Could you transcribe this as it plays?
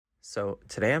So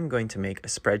today I'm going to make a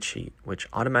spreadsheet which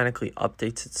automatically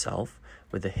updates itself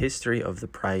with the history of the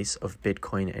price of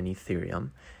Bitcoin and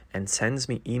Ethereum and sends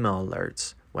me email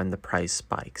alerts when the price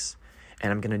spikes. And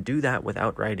I'm going to do that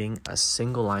without writing a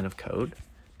single line of code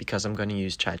because I'm going to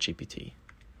use ChatGPT.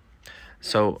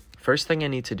 So first thing I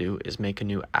need to do is make a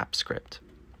new app script.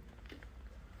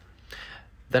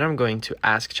 Then I'm going to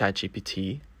ask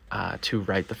ChatGPT to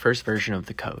write the first version of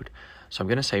the code. So I'm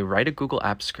going to say write a Google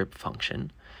Apps script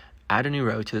function, add a new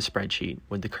row to the spreadsheet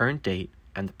with the current date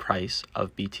and the price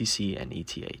of BTC and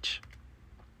ETH.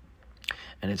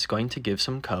 And it's going to give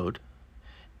some code.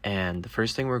 And the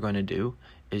first thing we're going to do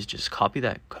is just copy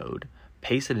that code,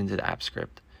 paste it into the app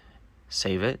script,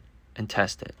 save it, and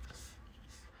test it.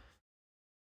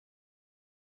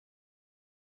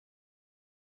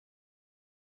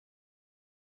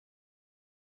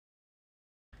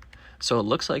 So it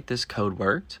looks like this code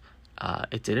worked.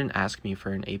 It didn't ask me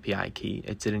for an API key,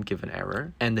 it didn't give an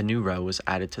error, and the new row was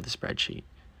added to the spreadsheet.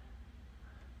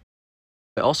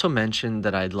 I also mentioned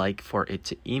that I'd like for it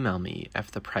to email me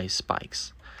if the price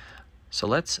spikes. So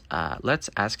let's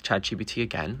ask ChatGPT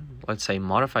again. Let's say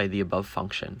modify the above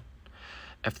function.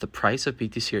 If the price of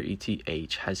BTC or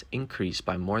ETH has increased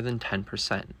by more than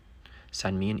 10%,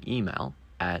 send me an email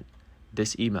at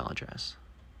this email address.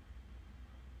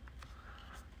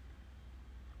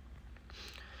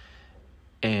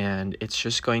 And it's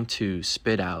just going to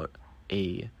spit out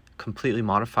a completely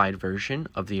modified version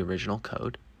of the original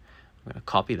code. I'm going to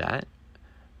copy that,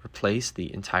 replace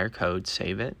the entire code,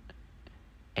 save it,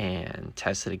 and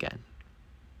test it again.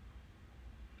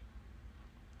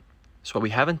 So what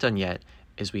we haven't done yet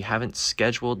is we haven't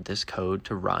scheduled this code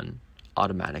to run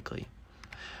automatically.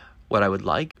 What I would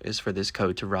like is for this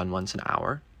code to run once an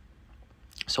hour.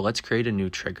 So let's create a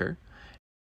new trigger.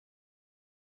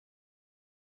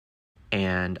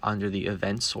 And under the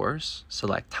event source,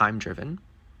 select time driven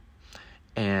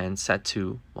and set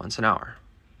to once an hour.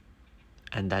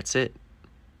 And that's it.